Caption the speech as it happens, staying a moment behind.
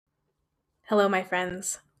Hello, my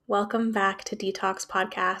friends. Welcome back to Detox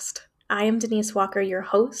Podcast. I am Denise Walker, your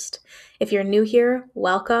host. If you're new here,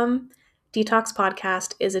 welcome. Detox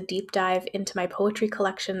Podcast is a deep dive into my poetry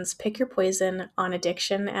collections, Pick Your Poison, on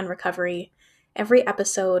addiction and recovery. Every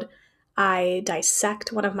episode, I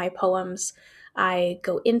dissect one of my poems. I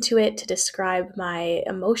go into it to describe my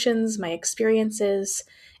emotions, my experiences,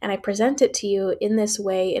 and I present it to you in this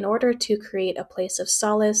way in order to create a place of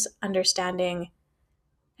solace, understanding,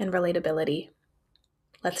 and relatability.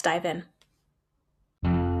 Let's dive in.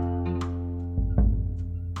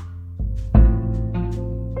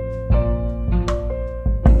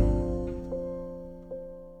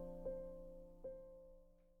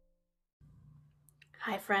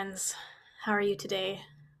 Hi, friends. How are you today?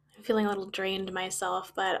 I'm feeling a little drained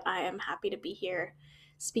myself, but I am happy to be here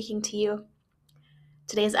speaking to you.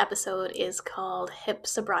 Today's episode is called Hip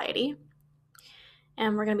Sobriety,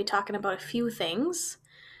 and we're going to be talking about a few things,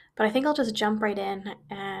 but I think I'll just jump right in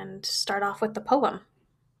and start off with the poem.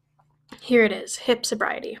 Here it is, Hip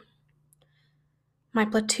Sobriety. My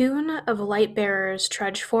platoon of light bearers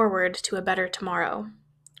trudge forward to a better tomorrow.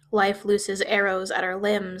 Life looses arrows at our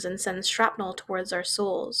limbs and sends shrapnel towards our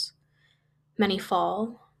souls. Many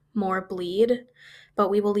fall, more bleed, but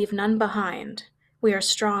we will leave none behind. We are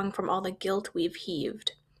strong from all the guilt we've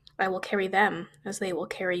heaved. I will carry them as they will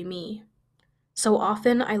carry me. So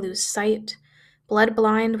often I lose sight, blood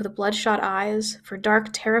blind with bloodshot eyes. For dark,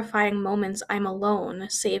 terrifying moments I'm alone,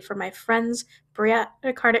 save for my friends'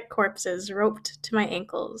 bradycardic corpses roped to my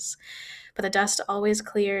ankles. But the dust always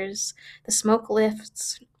clears, the smoke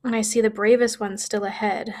lifts, and I see the bravest ones still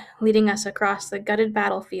ahead, leading us across the gutted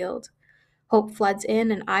battlefield. Hope floods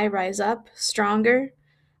in and I rise up, stronger.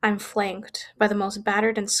 I'm flanked by the most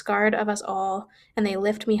battered and scarred of us all, and they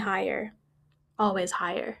lift me higher, always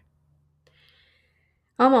higher.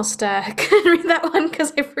 Almost couldn't read that one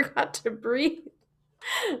because I forgot to breathe.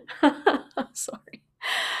 Sorry.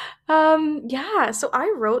 So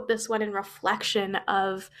I wrote this one in reflection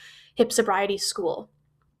of Hip Sobriety School.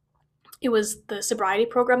 It was the sobriety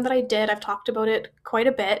program that I did. I've talked about it quite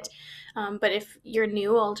a bit, but if you're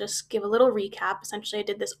new, I'll just give a little recap. Essentially, I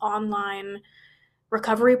did this online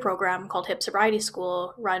recovery program called Hip Sobriety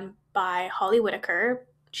School run by Holly Whitaker.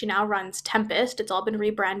 She now runs Tempest. It's all been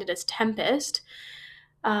rebranded as Tempest.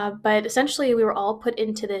 But essentially, we were all put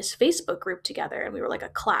into this Facebook group together, and we were like a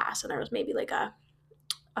class, and there was maybe like a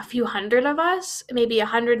few hundred of us, maybe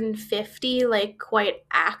 150 like quite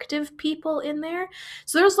active people in there.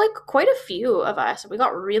 So there was like quite a few of us. We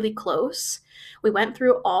got really close. We went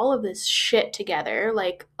through all of this shit together.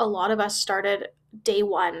 Like a lot of us started day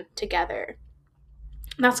one together.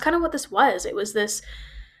 And that's kind of what this was. It was this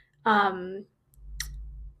we're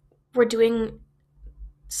doing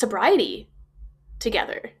sobriety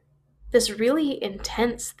together. This really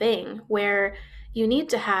intense thing where you need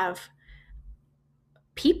to have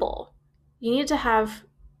people. You need to have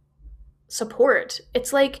support.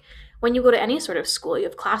 It's like when you go to any sort of school, you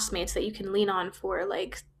have classmates that you can lean on for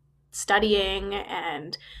like studying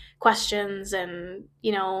and questions and,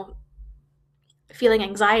 feeling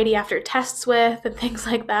anxiety after tests with and things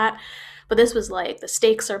like that. But this was like the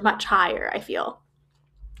stakes are much higher, I feel,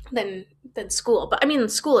 than school. But I mean,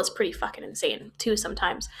 school is pretty fucking insane too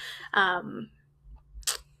sometimes.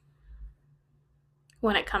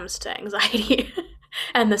 When it comes to anxiety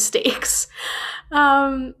and the stakes.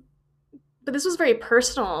 But this was very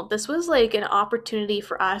personal. This was like an opportunity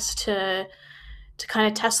for us to kind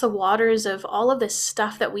of test the waters of all of this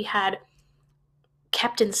stuff that we had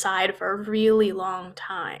kept inside for a really long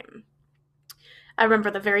time. I remember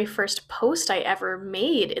the very first post I ever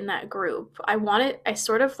made in that group. I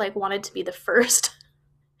sort of like wanted to be the first.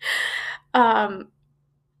 But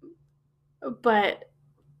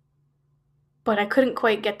I couldn't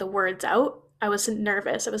quite get the words out. I was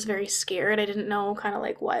nervous. I was very scared. I didn't know kind of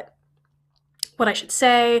like what I should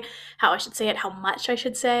say, how I should say it, how much I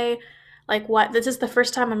should say. Like what, this is the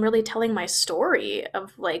first time I'm really telling my story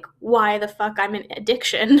of like why the fuck I'm in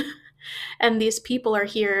addiction. And these people are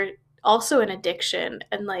here also in addiction.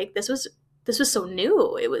 And like this was so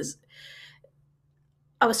new.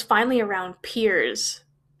 I was finally around peers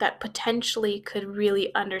that potentially could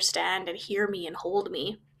really understand and hear me and hold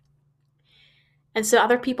me. And so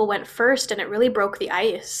other people went first, and it really broke the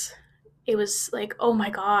ice. It was like, oh my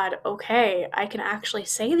God, okay, I can actually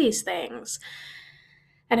say these things.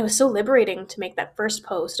 And it was so liberating to make that first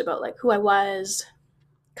post about like who I was,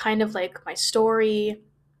 kind of like my story.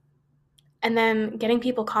 And then getting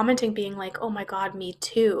people commenting being like, oh my God, me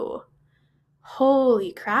too.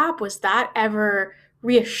 Holy crap, was that ever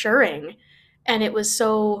reassuring? And it was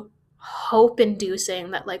so hope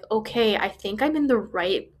inducing that like, okay, I think I'm in the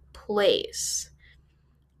right place.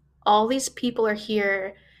 All these people are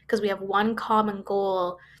here because we have one common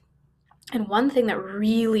goal and one thing that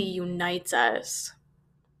really unites us.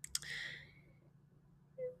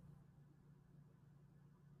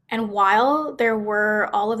 And while there were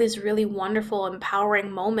all of these really wonderful,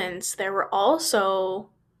 empowering moments, there were also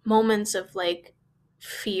moments of like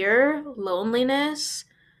fear, loneliness,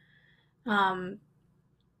 um,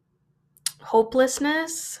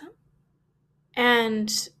 hopelessness.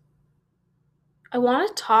 And I want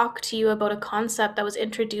to talk to you about a concept that was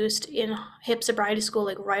introduced in hip sobriety school,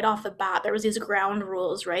 like right off the bat. There was these ground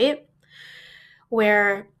rules, right?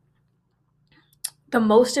 Where the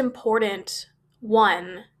most important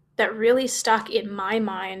one that really stuck in my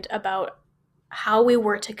mind about how we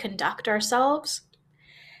were to conduct ourselves.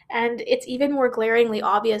 And it's even more glaringly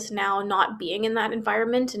obvious now not being in that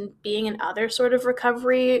environment and being in other sort of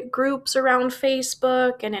recovery groups around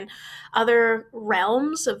Facebook and in other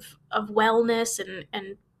realms of wellness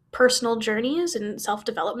and personal journeys and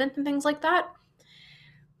self-development and things like that.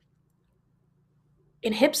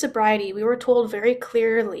 In hip sobriety, we were told very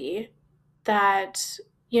clearly that,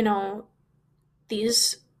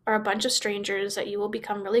 these are a bunch of strangers that you will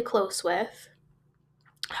become really close with.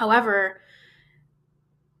 However,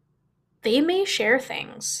 they may share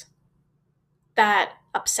things that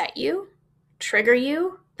upset you, trigger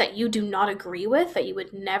you, that you do not agree with, that you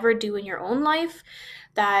would never do in your own life,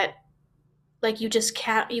 that like you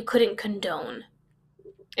couldn't condone.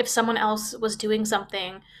 If someone else was doing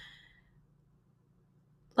something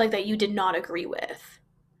like that you did not agree with.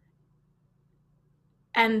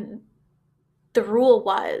 And the rule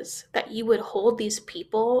was that you would hold these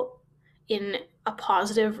people in a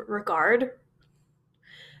positive regard,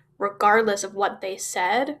 regardless of what they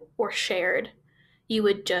said or shared. You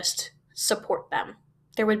would just support them.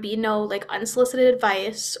 There would be no like unsolicited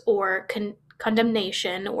advice or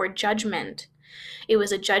condemnation or judgment. It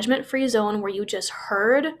was a judgment-free zone where you just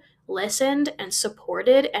heard, listened, and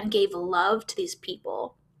supported and gave love to these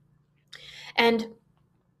people. And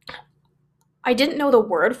I didn't know the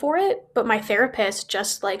word for it, but my therapist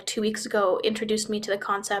just like 2 weeks ago introduced me to the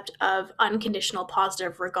concept of unconditional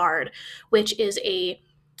positive regard, which is a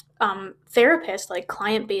therapist, like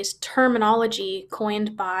client-based terminology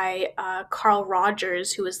coined by Carl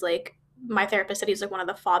Rogers, who was like, my therapist said he's like one of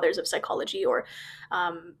the fathers of psychology, or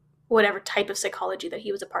whatever type of psychology that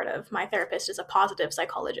he was a part of. My therapist is a positive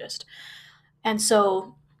psychologist. And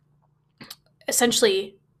so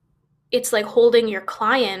essentially, it's like holding your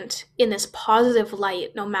client in this positive light,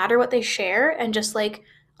 no matter what they share, and just like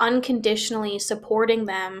unconditionally supporting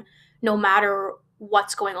them no matter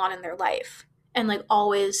what's going on in their life. And like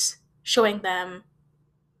always showing them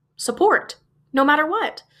support, no matter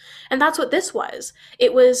what. And that's what this was.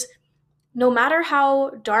 It was no matter how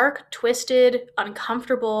dark, twisted,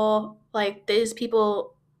 uncomfortable, like these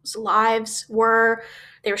people's lives were,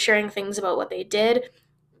 they were sharing things about what they did.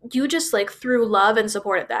 You just like threw love and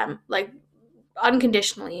supported them, like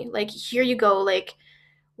unconditionally. Like, here you go. Like,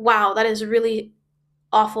 wow, that is really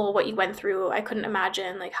awful what you went through. I couldn't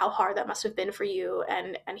imagine like how hard that must have been for you.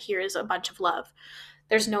 And here is a bunch of love.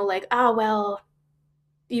 There's no like, oh, well,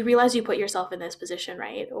 you realize you put yourself in this position,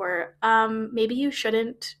 right? Or maybe you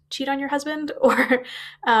shouldn't cheat on your husband, or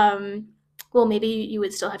well, maybe you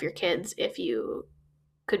would still have your kids if you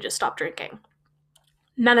could just stop drinking.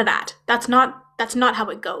 None of that. That's not how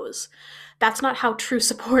it goes. That's not how true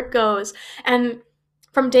support goes. And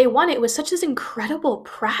from day one, it was such this incredible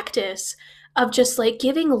practice of just like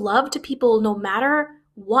giving love to people no matter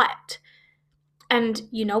what. And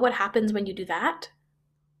you know what happens when you do that?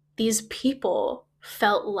 These people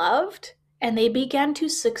felt loved and they began to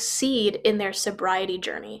succeed in their sobriety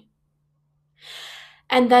journey.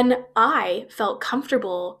 And then I felt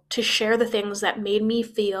comfortable to share the things that made me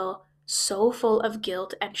feel so full of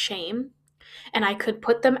guilt and shame. And I could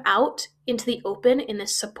put them out into the open in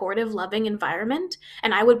this supportive, loving environment,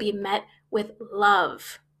 and I would be met with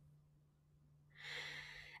love.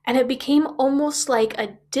 And it became almost like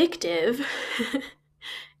addictive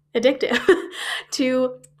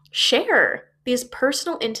to share these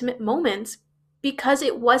personal, intimate moments because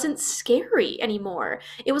it wasn't scary anymore.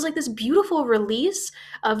 It was like this beautiful release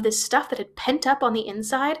of this stuff that had pent up on the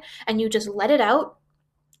inside, and you just let it out,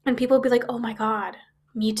 and people would be like, oh my God,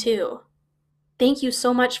 me too. Thank you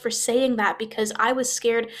so much for saying that, because I was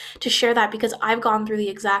scared to share that because I've gone through the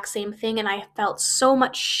exact same thing and I felt so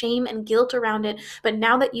much shame and guilt around it. But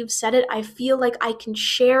now that you've said it, I feel like I can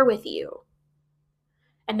share with you.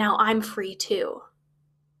 And now I'm free too.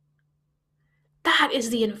 That is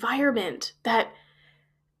the environment that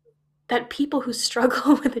people who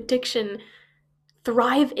struggle with addiction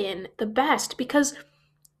thrive in the best, because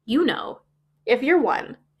You know, if you're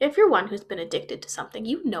one who's been addicted to something,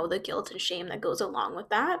 you know the guilt and shame that goes along with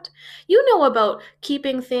that. You know about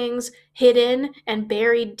keeping things hidden and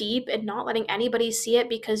buried deep and not letting anybody see it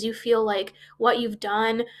because you feel like what you've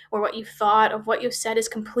done or what you've thought of what you've said is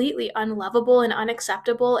completely unlovable and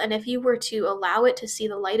unacceptable. And if you were to allow it to see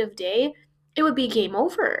the light of day, it would be game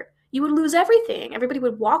over. You would lose everything. Everybody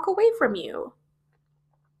would walk away from you.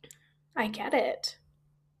 I get it.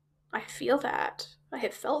 I feel that. I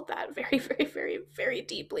have felt that very, very, very, very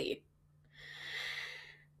deeply.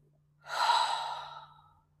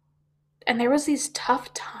 And there was these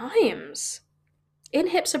tough times in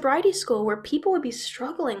hip sobriety school where people would be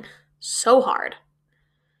struggling so hard.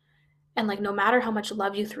 And like no matter how much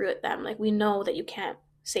love you threw at them, like we know that you can't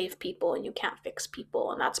save people and you can't fix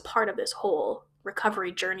people. And that's part of this whole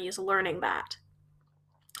recovery journey is learning that.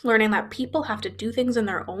 Learning that people have to do things in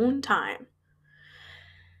their own time.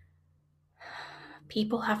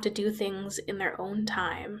 People have to do things in their own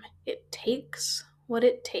time. It takes what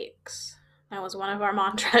it takes. That was one of our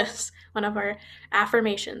mantras, one of our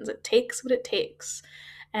affirmations. It takes what it takes.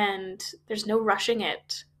 And there's no rushing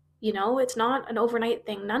it. You know, it's not an overnight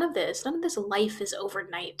thing. None of this life is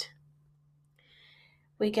overnight.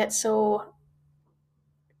 We get so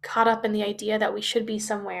caught up in the idea that we should be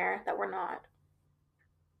somewhere that we're not.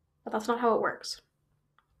 But that's not how it works.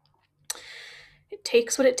 It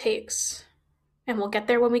takes what it takes. And we'll get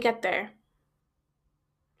there when we get there.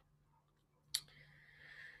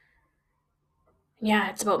 Yeah,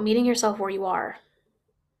 it's about meeting yourself where you are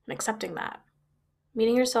and accepting that.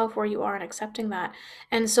 Meeting yourself where you are and accepting that.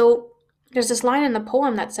 And so there's this line in the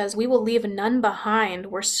poem that says, "We will leave none behind.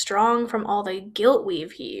 We're strong from all the guilt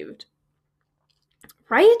we've heaved."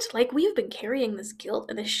 Right? Like we've been carrying this guilt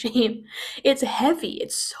and this shame. It's heavy.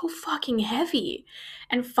 It's so fucking heavy.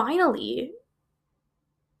 And finally,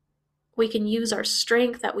 we can use our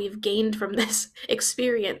strength that we've gained from this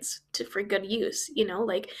experience for good use. You know,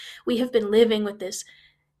 like we have been living with this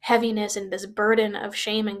heaviness and this burden of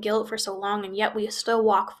shame and guilt for so long, and yet we still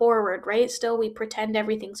walk forward, right? Still we pretend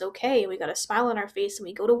everything's okay. We got a smile on our face and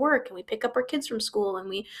we go to work and we pick up our kids from school and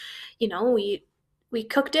we, you know, we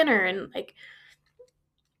cook dinner, and like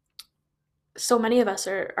so many of us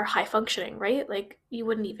are high functioning, right? Like you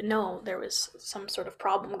wouldn't even know there was some sort of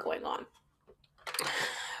problem going on.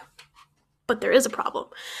 But there is a problem.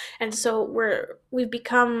 And so we've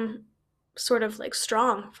become sort of like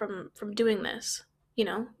strong from doing this. You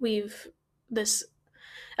know, we've this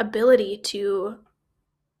ability to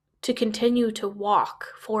continue to walk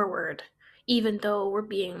forward even though we're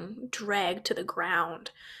being dragged to the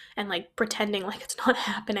ground and like pretending like it's not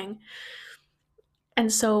happening.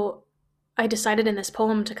 And so I decided in this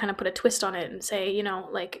poem to kind of put a twist on it and say, you know,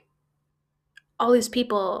 like all these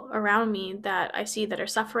people around me that I see that are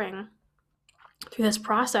suffering through this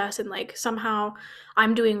process, and like somehow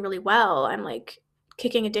I'm doing really well. I'm like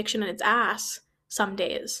kicking addiction in its ass some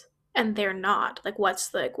days and they're not. Like what's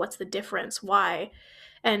the difference? Why?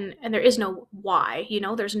 And there is no why, you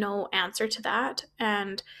know, there's no answer to that.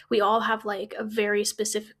 And we all have like a very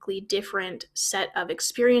specifically different set of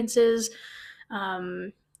experiences,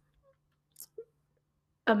 um,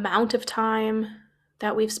 amount of time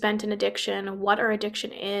that we've spent in addiction, what our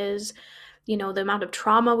addiction is, you know, the amount of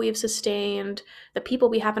trauma we've sustained, the people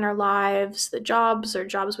we have in our lives, the jobs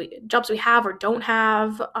we have or don't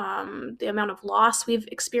have, the amount of loss we've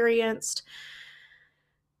experienced,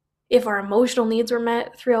 if our emotional needs were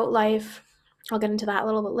met throughout life. I'll get into that a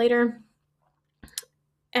little bit later.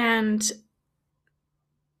 And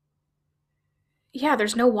yeah,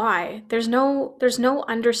 there's no why. There's no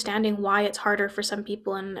understanding why it's harder for some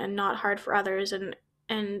people and not hard for others.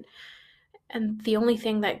 And the only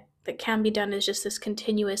thing that can be done is just this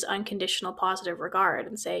continuous unconditional positive regard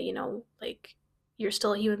and say, you know, like you're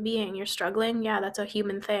still a human being, you're struggling. Yeah, that's a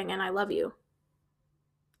human thing, and I love you.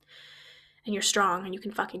 And you're strong and you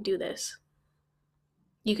can fucking do this.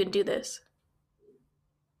 You can do this.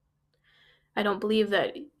 I don't believe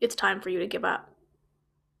that it's time for you to give up.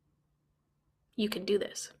 You can do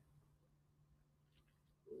this.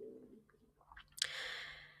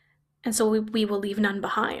 And so we will leave none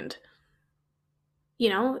behind. You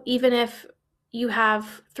know, even if you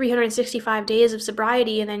have 365 days of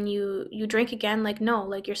sobriety and then you drink again, like no,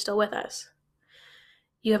 like you're still with us.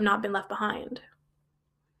 You have not been left behind.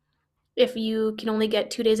 If you can only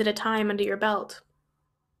get 2 days at a time under your belt,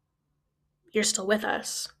 you're still with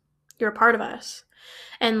us. You're a part of us.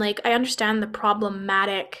 And like I understand the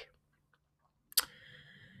problematic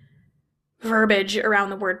verbiage around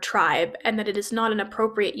the word tribe, and that it is not an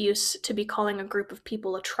appropriate use to be calling a group of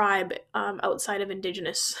people a tribe outside of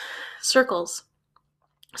Indigenous circles.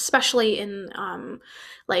 especially in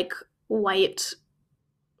like white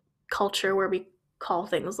culture where we call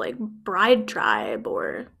things like bride tribe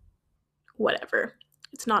or whatever.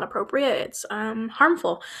 It's not appropriate. It's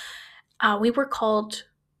harmful. We were called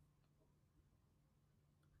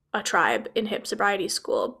a tribe in hip sobriety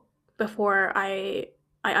school before I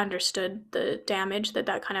understood the damage that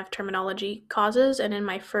that kind of terminology causes. And in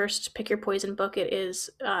my first Pick Your Poison book, it is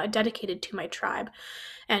dedicated to my tribe,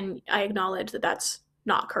 and I acknowledge that that's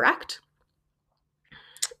not correct.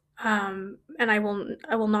 And I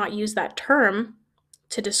will not use that term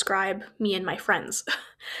to describe me and my friends.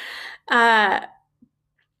 uh,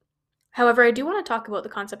 However, I do want to talk about the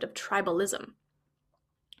concept of tribalism.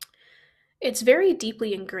 It's very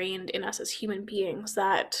deeply ingrained in us as human beings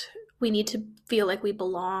that we need to feel like we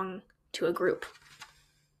belong to a group.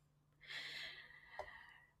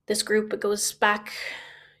 This group, it goes back,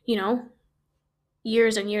 you know,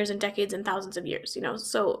 years and years and decades and thousands of years, you know.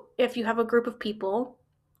 So if you have a group of people,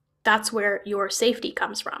 that's where your safety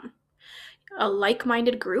comes from. A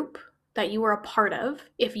like-minded group that you are a part of,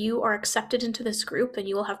 if you are accepted into this group, then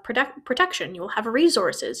you will have protection, you will have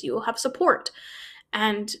resources, you will have support,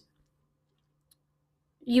 and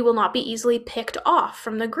you will not be easily picked off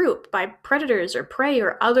from the group by predators or prey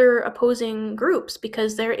or other opposing groups,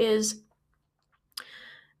 because there is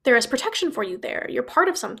protection for you there. You're part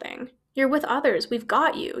of something. You're with others. We've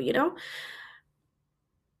got you, you know?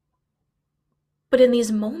 But in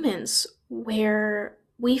these moments where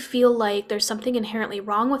we feel like there's something inherently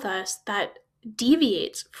wrong with us that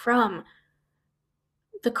deviates from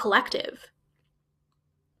the collective,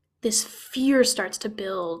 this fear starts to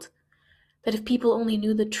build that if people only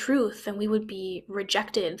knew the truth, then we would be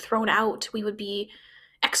rejected, thrown out, we would be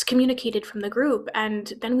excommunicated from the group,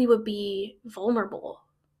 and then we would be vulnerable.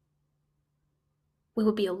 We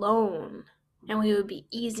would be alone, and we would be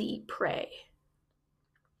easy prey.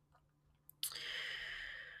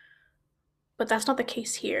 But that's not the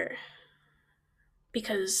case here,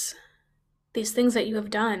 because these things that you have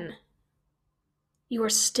done, you are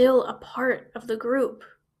still a part of the group.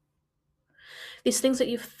 These things that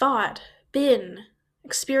you've thought, been,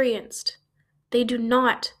 experienced, they do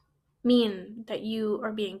not mean that you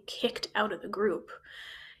are being kicked out of the group.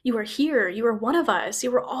 You are here. You are one of us.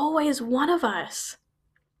 You were always one of us.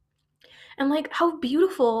 And like, how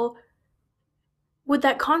beautiful would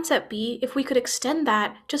that concept be if we could extend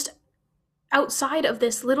that just outside of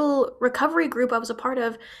this little recovery group I was a part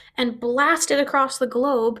of and blast it across the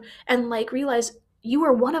globe and like realize you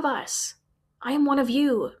are one of us. I am one of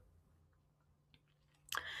you.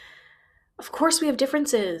 Of course, we have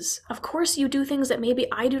differences. Of course, you do things that maybe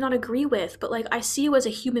I do not agree with, but like, I see you as a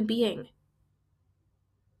human being.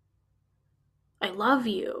 I love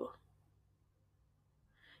you.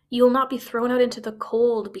 You will not be thrown out into the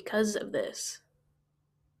cold because of this.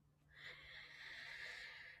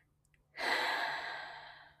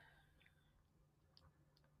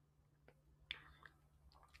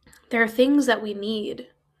 There are things that we need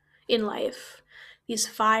in life, these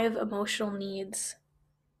 5 emotional needs.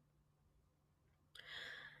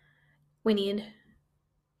 We need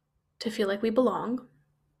to feel like we belong.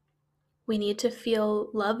 We need to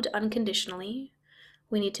feel loved unconditionally.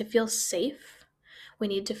 We need to feel safe. We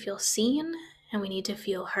need to feel seen, and we need to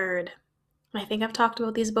feel heard. I think I've talked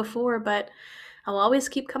about these before, but I'll always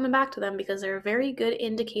keep coming back to them because they're a very good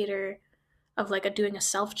indicator of like doing a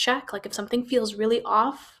self-check. Like if something feels really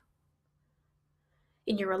off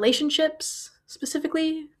in your relationships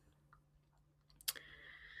specifically,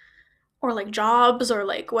 or like jobs or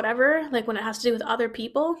like whatever, like when it has to do with other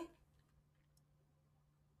people,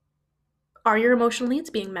 are your emotional needs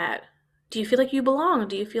being met? Do you feel like you belong?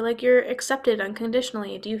 Do you feel like you're accepted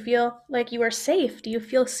unconditionally? Do you feel like you are safe? Do you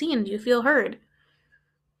feel seen? Do you feel heard?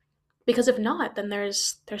 Because if not, then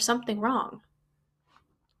there's something wrong.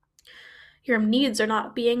 Your needs are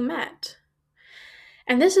not being met.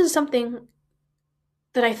 And this is something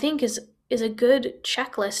that I think is a good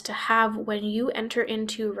checklist to have when you enter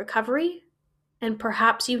into recovery, and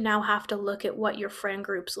perhaps you now have to look at what your friend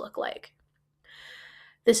groups look like.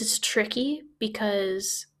 This is tricky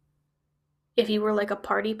because if you were like a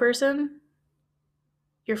party person,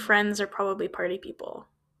 your friends are probably party people.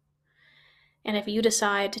 And if you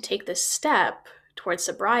decide to take this step towards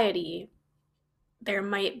sobriety, there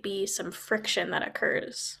might be some friction that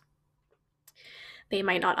occurs. They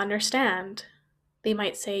might not understand. They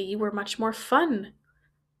might say you were much more fun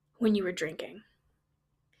when you were drinking.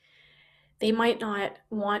 They might not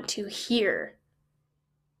want to hear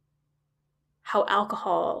how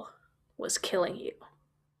alcohol was killing you.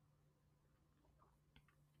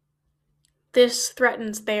 This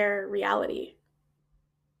threatens their reality.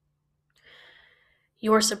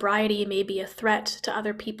 Your sobriety may be a threat to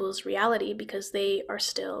other people's reality because they are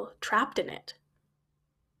still trapped in it.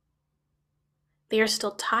 They are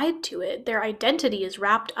still tied to it. Their identity is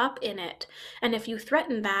wrapped up in it. And if you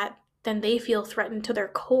threaten that, then they feel threatened to their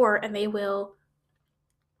core and they will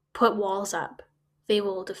put walls up. They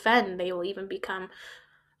will defend. They will even become,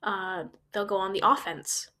 they'll go on the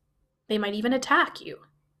offense. They might even attack you.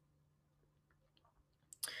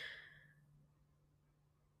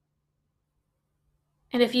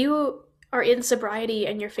 And if you are in sobriety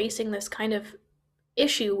and you're facing this kind of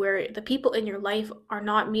issue where the people in your life are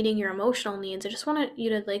not meeting your emotional needs, I just want you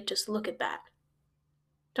to just look at that.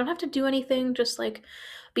 Don't have to do anything, just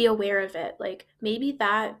be aware of it. Maybe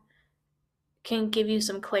that can give you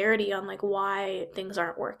some clarity on why things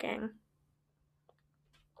aren't working.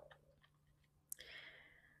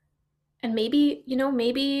 And maybe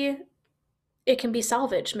it can be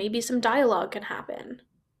salvaged. Maybe some dialogue can happen.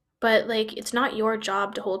 But it's not your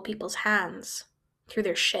job to hold people's hands through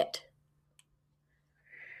their shit.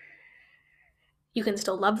 You can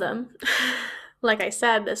still love them. Like I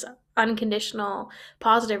said, this unconditional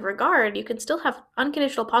positive regard, you can still have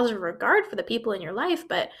unconditional positive regard for the people in your life,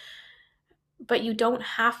 but you don't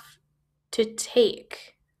have to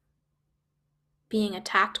take being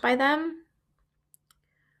attacked by them,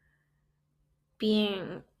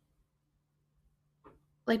 being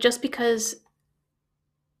just because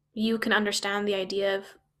you can understand the idea of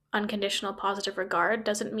unconditional positive regard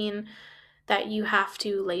doesn't mean that you have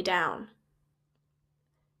to lay down.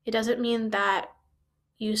 It doesn't mean that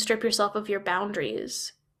you strip yourself of your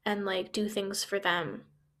boundaries and do things for them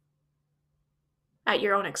at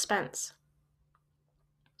your own expense.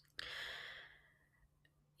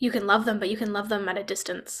 You can love them, but you can love them at a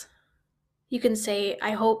distance. You can say,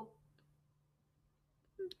 I hope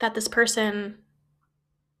that this person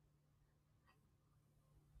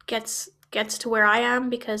gets to where I am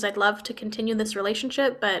because I'd love to continue this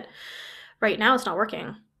relationship, but right now it's not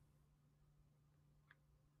working.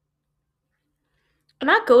 And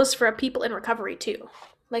that goes for people in recovery too.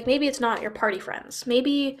 Maybe it's not your party friends.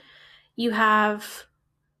 Maybe you have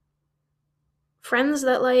friends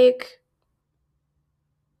that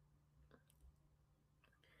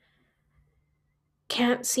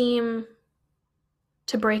can't seem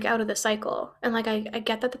to break out of the cycle. And I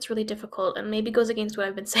get that that's really difficult and maybe goes against what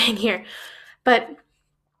I've been saying here. But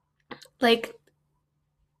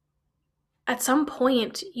at some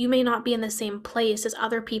point you may not be in the same place as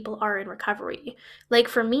other people are in recovery.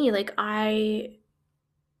 For me, I'm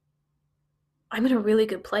in a really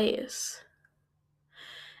good place.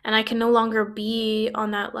 And I can no longer be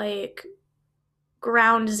on that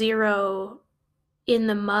ground zero in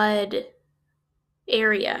the mud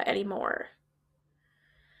area anymore.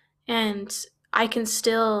 And I can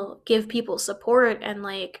still give people support and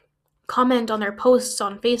comment on their posts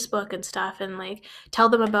on Facebook and stuff and tell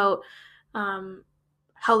them about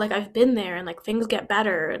how I've been there and things get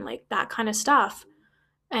better and that kind of stuff.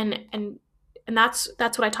 And that's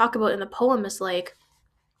what I talk about in the poem is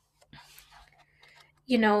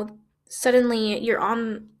suddenly you're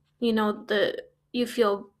on, you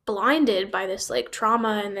feel blinded by this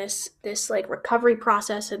trauma and this recovery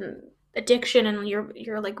process and addiction, and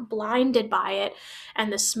you're blinded by it,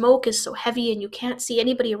 and the smoke is so heavy and you can't see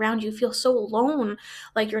anybody around you. You feel so alone,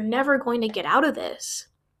 you're never going to get out of this.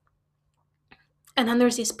 And then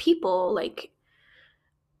there's these people,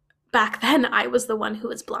 back then I was the one who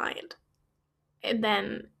was blind, and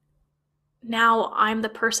then now I'm the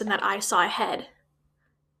person that I saw ahead.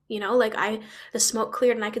 The smoke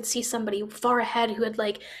cleared and I could see somebody far ahead who had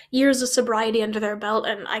years of sobriety under their belt,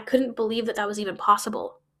 and I couldn't believe that was even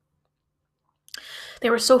possible. They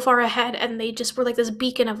were so far ahead and they just were this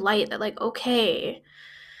beacon of light that okay,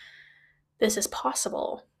 this is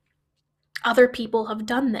possible. Other people have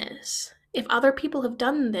done this. If other people have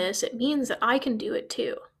done this, it means that I can do it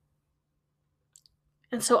too.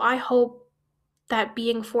 And so I hope that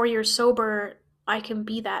being 4 years sober, I can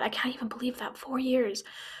be that. I can't even believe that. 4 years.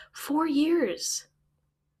 4 years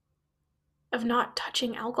of not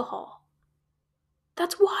touching alcohol.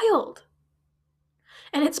 That's wild.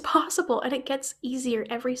 And it's possible, and it gets easier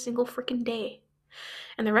every single freaking day.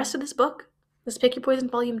 And the rest of this book, this Pick Your Poison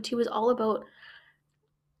Volume 2, is all about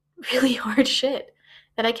really hard shit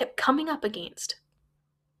that I kept coming up against.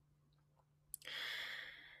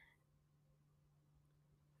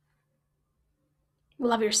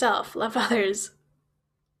 Love yourself, love others.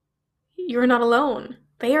 You're not alone.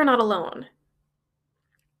 They are not alone.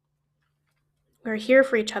 We're here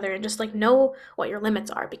for each other, and just know what your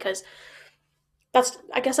limits are, because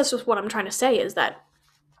I guess that's just what I'm trying to say, is that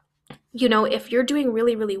if you're doing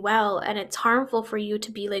really, really well and it's harmful for you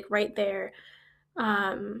to be right there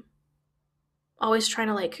always trying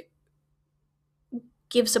to like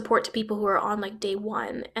give support to people who are on like day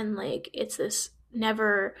one, and like it's this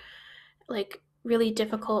never like really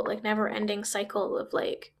difficult like never ending cycle of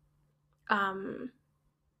like um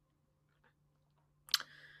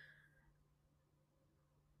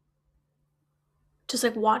just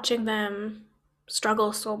like watching them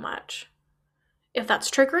struggle so much. If that's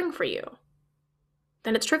triggering for you,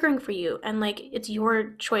 then it's triggering for you, and like it's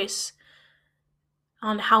your choice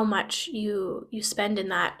on how much you spend in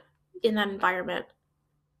that environment.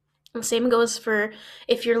 And the same goes for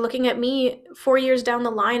if you're looking at me 4 years down the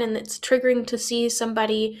line and it's triggering to see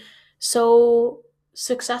somebody so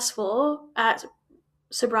successful at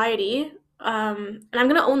sobriety. And I'm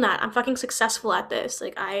gonna own that. I'm fucking successful at this.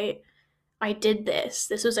 Like I did this.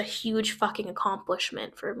 This was a huge fucking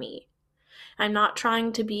accomplishment for me. I'm not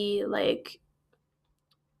trying to be like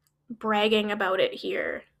bragging about it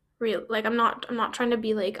here. Real like I'm not trying to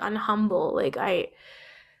be like unhumble. Like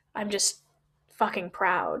I'm just fucking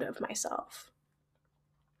proud of myself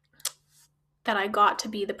that I got to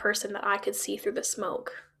be the person that I could see through the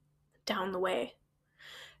smoke down the way,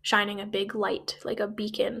 shining a big light, like a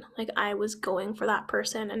beacon. Like I was going for that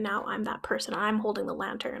person, and now I'm that person. I'm holding the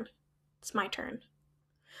lantern. It's my turn.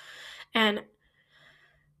 And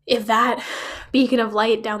if that beacon of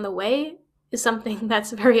light down the way is something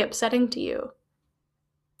that's very upsetting to you,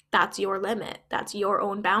 that's your limit. That's your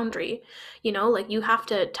own boundary. You know, like you have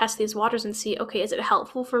to test these waters and see, okay, is it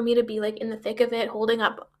helpful for me to be like in the thick of it, holding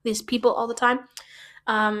up these people all the time?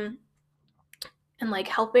 And like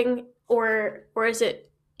helping, or is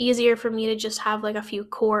it easier for me to just have like a few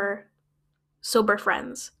core sober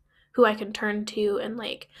friends who I can turn to and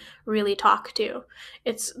like really talk to?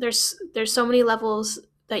 It's there's so many levels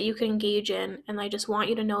that you can engage in, and I just want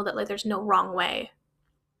you to know that like there's no wrong way.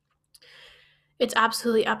 It's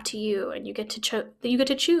absolutely up to you, and you get to you get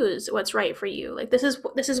to choose what's right for you. Like this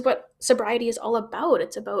is what sobriety is all about.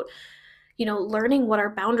 It's about, you know, learning what our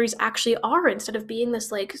boundaries actually are instead of being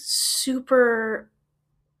this like super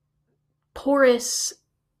porous,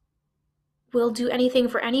 will do anything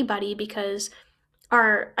for anybody, because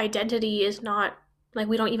our identity is not like,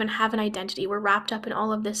 we don't even have an identity. We're wrapped up in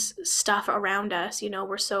all of this stuff around us. You know,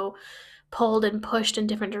 we're so pulled and pushed in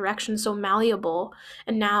different directions, so malleable.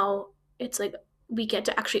 And now it's like we get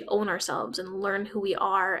to actually own ourselves and learn who we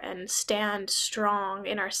are and stand strong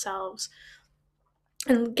in ourselves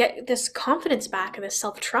and get this confidence back and this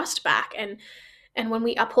self-trust back. And when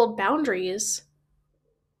we uphold boundaries,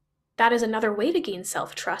 that is another way to gain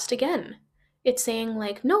self-trust again. It's saying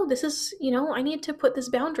like, no, this is, you know, I need to put this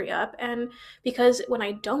boundary up, and because when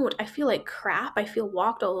I don't, I feel like crap, I feel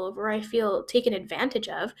walked all over, I feel taken advantage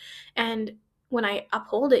of. And when I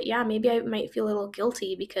uphold it, yeah, maybe I might feel a little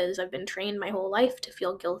guilty because I've been trained my whole life to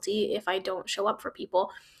feel guilty if I don't show up for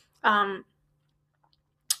people. um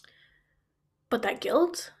but that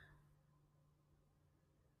guilt,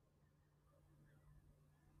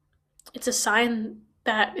 it's a sign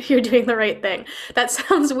that you're doing the right thing. That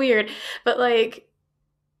sounds weird, but like,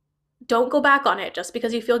 don't go back on it just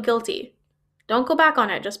because you feel guilty. Don't go back on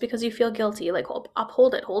it just because you feel guilty. Like,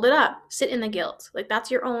 uphold it, hold it up, sit in the guilt. Like, that's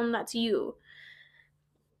your own, that's you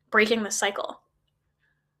breaking the cycle,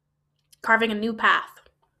 carving a new path,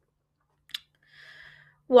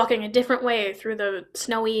 walking a different way through the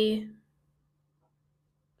snowy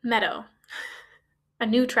meadow, a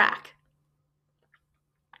new track.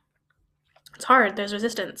 It's hard, there's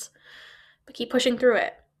resistance, but keep pushing through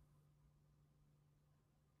it.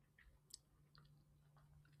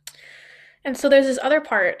 And so there's this other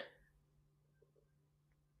part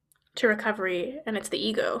to recovery, and it's the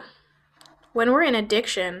ego. When we're in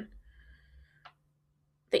addiction,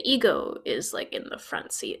 the ego is like in the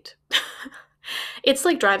front seat. It's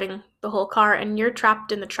like driving the whole car and you're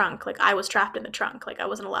trapped in the trunk. Like I was trapped in the trunk. Like I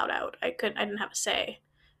wasn't allowed out. I didn't have a say.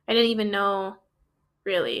 I didn't even know,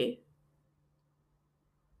 really.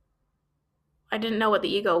 I didn't know what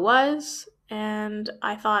the ego was, and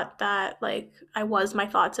I thought that like I was my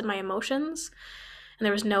thoughts and my emotions, and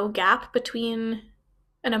there was no gap between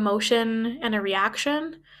an emotion and a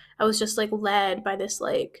reaction. I was just like led by this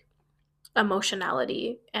like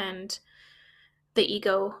emotionality, and the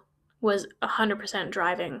ego was 100%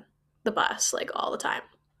 driving the bus like all the time.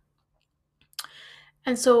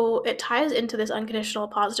 And so it ties into this unconditional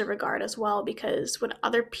positive regard as well, because when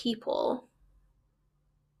other people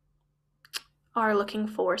are looking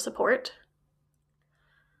for support,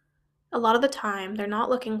 a lot of the time they're not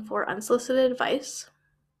looking for unsolicited advice.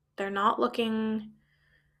 They're not looking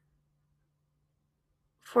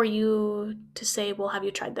for you to say, well, have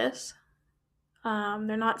you tried this?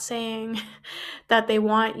 They're not saying that they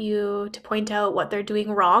want you to point out what they're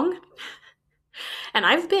doing wrong. And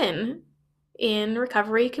I've been in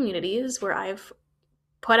recovery communities where I've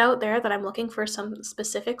put out there that I'm looking for some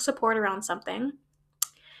specific support around something,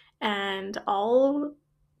 and all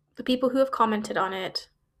the people who have commented on it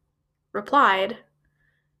replied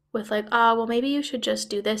with like, well, maybe you should just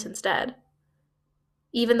do this instead.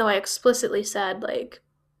 Even though I explicitly said, like,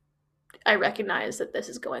 I recognize that this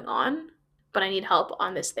is going on, but I need help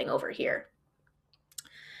on this thing over here.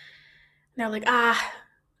 And they're like,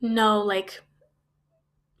 no, like,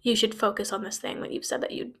 you should focus on this thing that you've said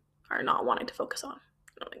that you are not wanting to focus on.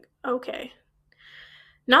 And I'm like, okay.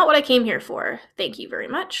 Not what I came here for. Thank you very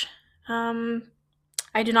much.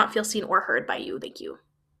 I do not feel seen or heard by you. Thank you.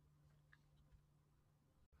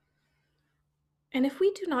 And if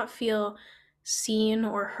we do not feel seen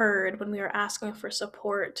or heard when we are asking for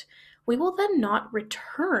support, we will then not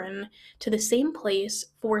return to the same place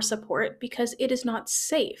for support because it is not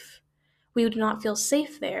safe. We do not feel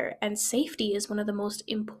safe there, and safety is one of the most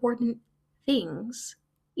important things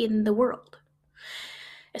in the world,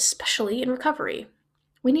 especially in recovery.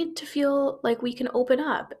 We need to feel like we can open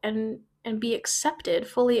up and be accepted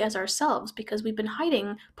fully as ourselves, because we've been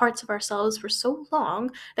hiding parts of ourselves for so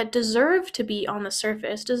long that deserve to be on the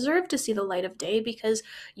surface, deserve to see the light of day, because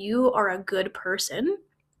you are a good person.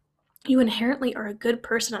 You inherently are a good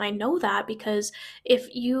person, and I know that because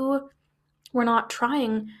if you were not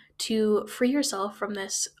trying to free yourself from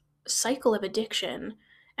this cycle of addiction,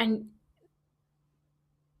 and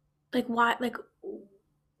like why, like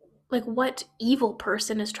what evil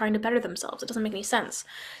person is trying to better themselves? It doesn't make any sense.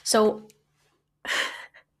 So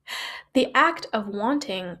the act of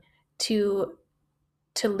wanting to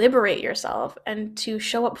liberate yourself and to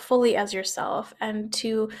show up fully as yourself and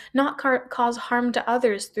to not cause harm to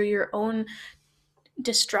others through your own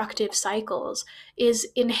destructive cycles is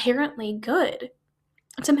inherently good.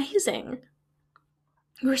 It's amazing.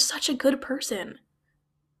 You're such a good person,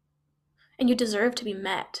 and you deserve to be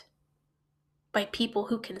met by people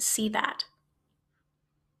who can see that.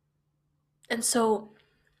 And so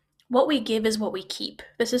what we give is what we keep.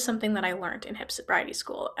 This is something that I learned in hip sobriety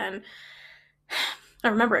school, and I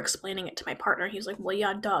remember explaining it to my partner. He was like, well,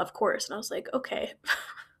 yeah, duh, of course. And I was like, okay.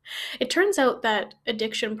 It turns out that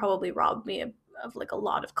addiction probably robbed me of like a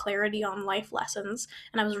lot of clarity on life lessons,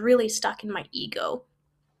 and I was really stuck in my ego.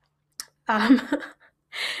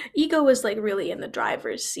 Ego was like really in the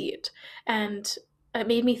driver's seat, and it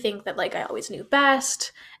made me think that like I always knew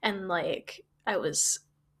best, and like I was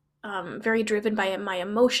very driven by my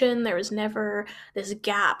emotion. There was never this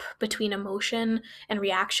gap between emotion and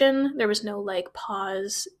reaction. There was no like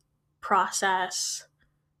pause, process,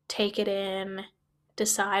 take it in,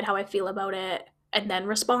 decide how I feel about it, and then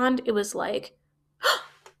respond. It was like,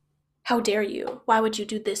 how dare you? Why would you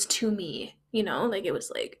do this to me? You know, like it was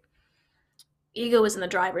like ego was in the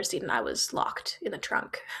driver's seat and I was locked in the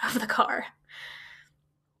trunk of the car.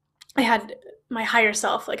 I had my higher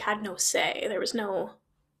self like had no say. There was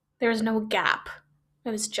no gap. It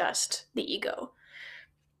was just the ego.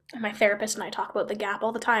 And my therapist and I talk about the gap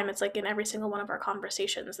all the time. It's like in every single one of our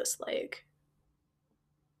conversations, this like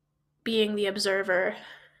being the observer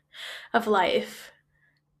of life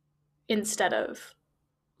instead of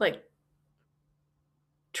like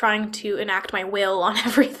trying to enact my will on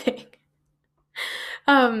everything.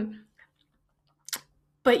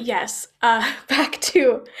 But yes, back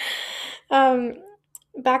to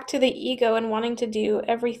the ego and wanting to do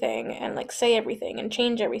everything and like say everything and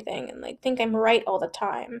change everything and like think I'm right all the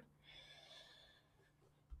time.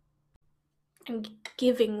 And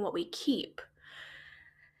giving what we keep.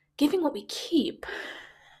 Giving what we keep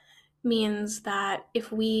means that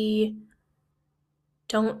if we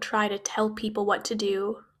don't try to tell people what to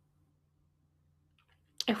do,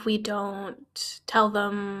 if we don't tell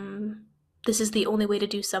them this is the only way to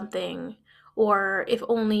do something, or if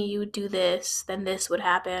only you do this, then this would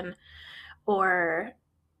happen, or,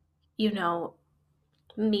 you know,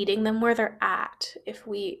 meeting them where they're at, if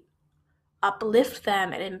we uplift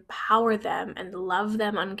them and empower them and love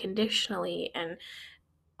them unconditionally and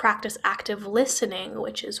practice active listening,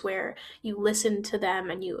 which is where you listen to them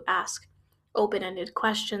and you ask open-ended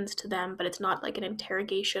questions to them, but it's not like an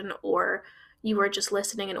interrogation or you are just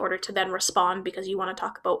listening in order to then respond because you want to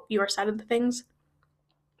talk about your side of the things.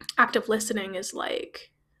 Active listening is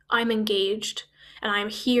like, I'm engaged and I'm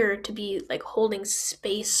here to be like holding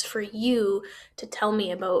space for you to tell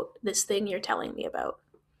me about this thing you're telling me about.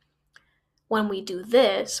 When we do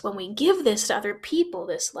this, when we give this to other people,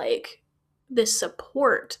 this like, this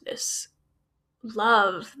support, this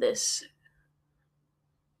love, this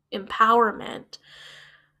empowerment,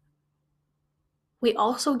 we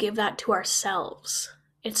also give that to ourselves.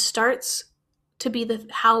 It starts to be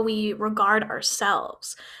how we regard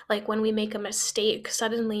ourselves. Like when we make a mistake,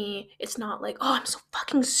 suddenly it's not like, oh, I'm so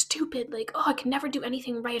fucking stupid, like, oh, I can never do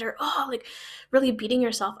anything right, or oh, like really beating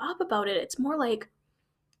yourself up about it. It's more like,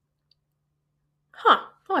 oh,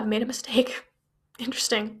 I've made a mistake.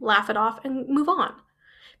 Interesting. Laugh it off and move on.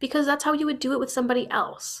 Because that's how you would do it with somebody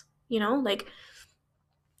else. Like,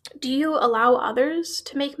 do you allow others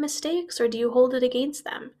to make mistakes or do you hold it against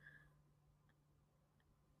them?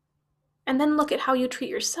 And then look at how you treat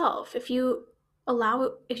yourself. If you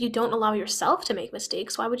don't allow yourself to make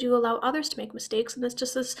mistakes, why would you allow others to make mistakes? And it's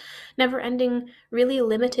just this never-ending, really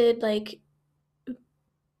limited, like,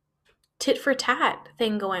 tit for tat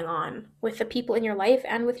thing going on with the people in your life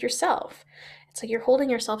and with yourself. It's like you're holding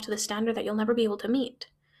yourself to the standard that you'll never be able to meet.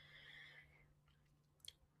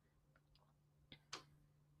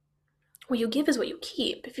 What you give is what you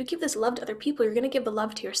keep. If you give this love to other people, you're going to give the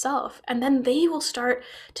love to yourself. And then they will start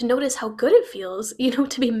to notice how good it feels,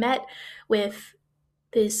 to be met with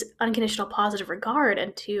this unconditional positive regard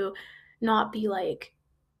and to not be like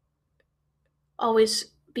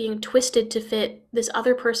always being twisted to fit this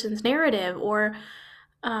other person's narrative or,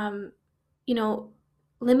 um, you know,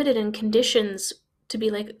 limited in conditions to be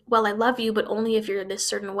like, well, I love you, but only if you're this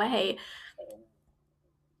certain way.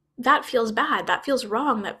 That feels bad. That feels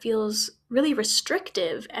wrong. That feels really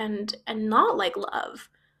restrictive and not like love.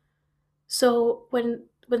 So when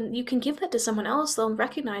you can give that to someone else, they'll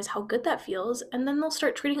recognize how good that feels, and then they'll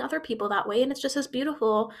start treating other people that way, and it's just this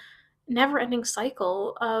beautiful, never-ending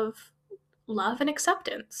cycle of love and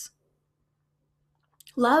acceptance.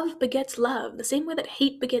 Love begets love, the same way that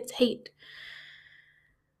hate begets hate.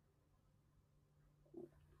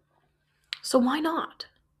 So why not?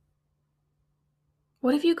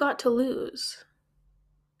 What have you got to lose?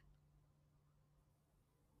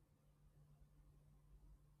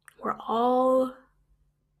 We're all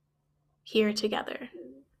here together.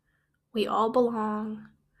 We all belong.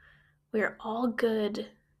 We're all good.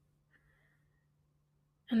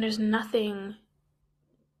 And there's nothing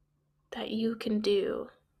that you can do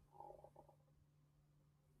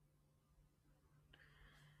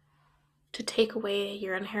to take away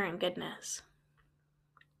your inherent goodness.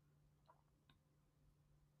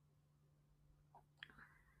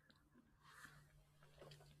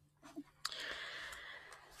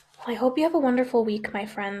 I hope you have a wonderful week, my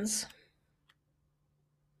friends.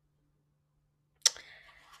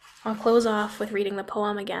 I'll close off with reading the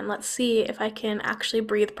poem again. Let's see if I can actually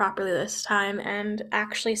breathe properly this time and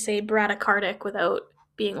actually say bradycardic without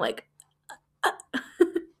being like,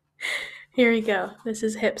 Here we go. This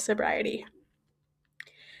is hip sobriety.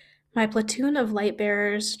 My platoon of light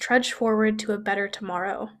bearers trudge forward to a better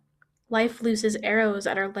tomorrow. Life looses arrows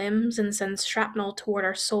at our limbs and sends shrapnel toward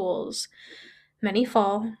our souls. Many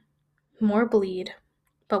fall, more bleed,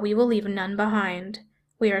 but we will leave none behind.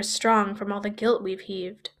 We are strong from all the guilt we've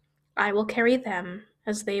heaved. I will carry them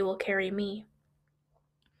as they will carry me.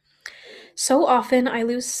 So often I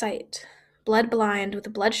lose sight, blood blind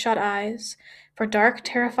with bloodshot eyes. For dark,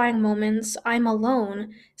 terrifying moments, I'm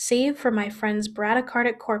alone, save for my friends'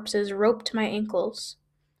 bradycardic corpses roped to my ankles.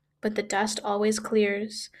 But the dust always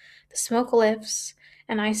clears, the smoke lifts,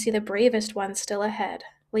 and I see the bravest one still ahead,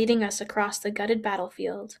 leading us across the gutted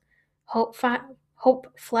battlefield. Hope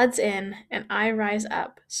floods in, and I rise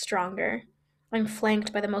up, stronger. I'm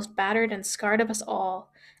flanked by the most battered and scarred of us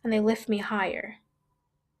all, and they lift me higher.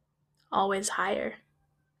 Always higher.